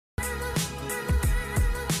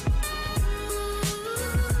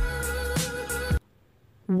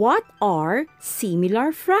What are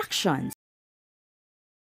similar fractions?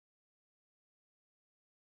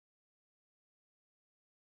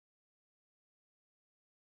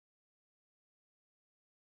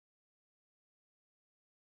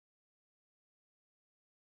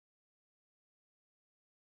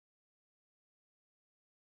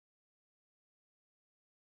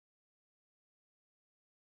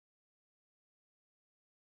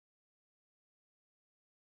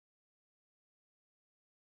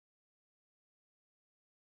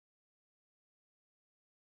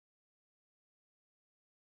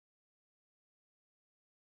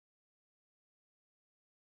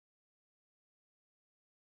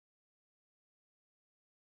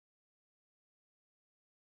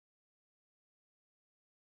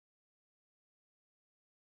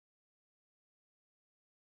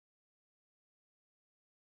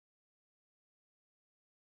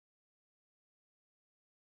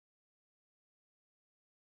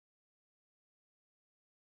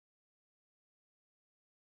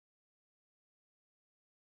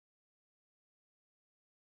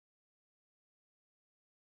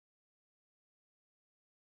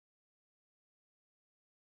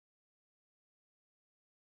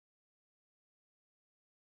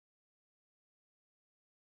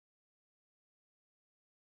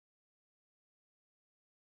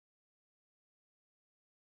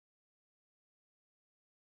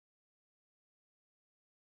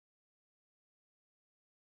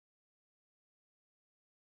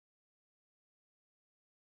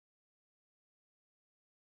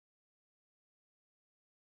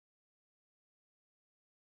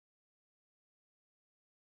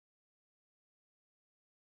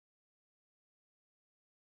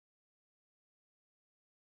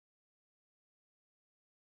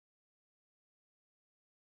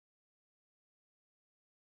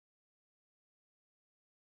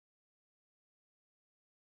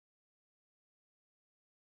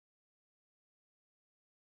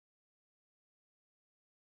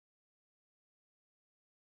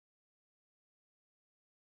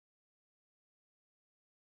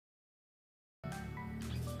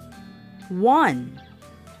 One,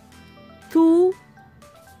 2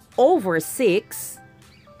 over 6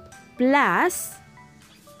 plus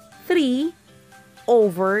 3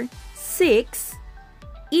 over 6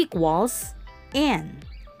 equals n.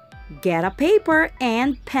 Get a paper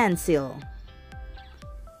and pencil.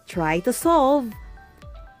 Try to solve.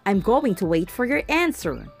 I'm going to wait for your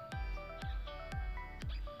answer.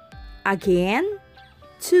 Again,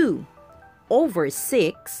 2 over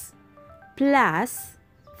 6 plus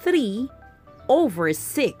 3 over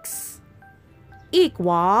 6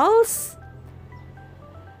 equals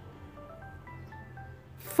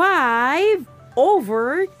 5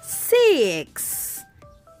 over 6.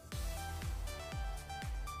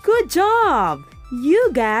 Good job!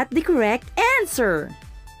 You got the correct answer.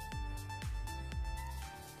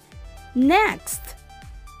 Next,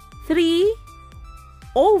 3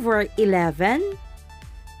 over 11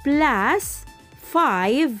 plus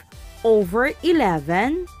 5 over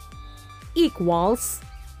 11 equals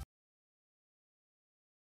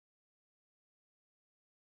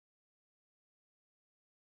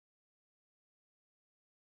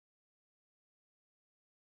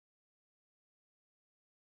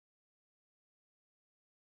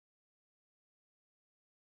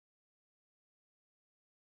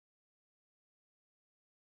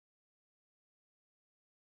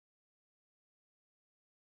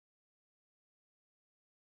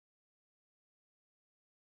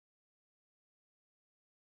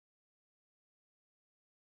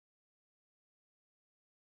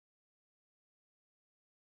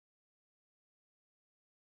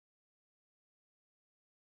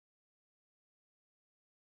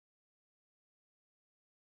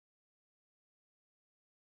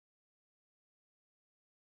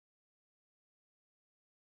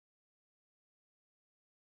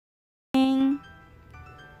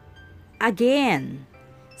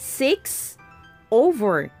 6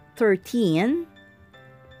 over 13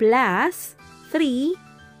 plus 3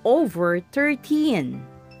 over 13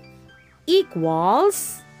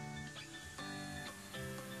 equals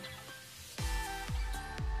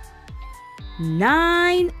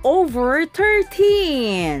 9 over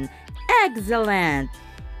 13. Excellent!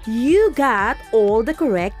 You got all the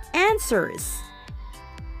correct answers.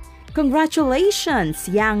 Congratulations,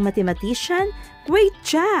 young mathematician! Great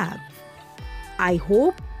job! I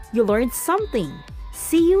hope you learned something.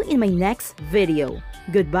 See you in my next video.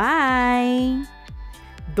 Goodbye!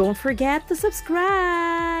 Don't forget to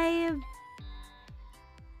subscribe!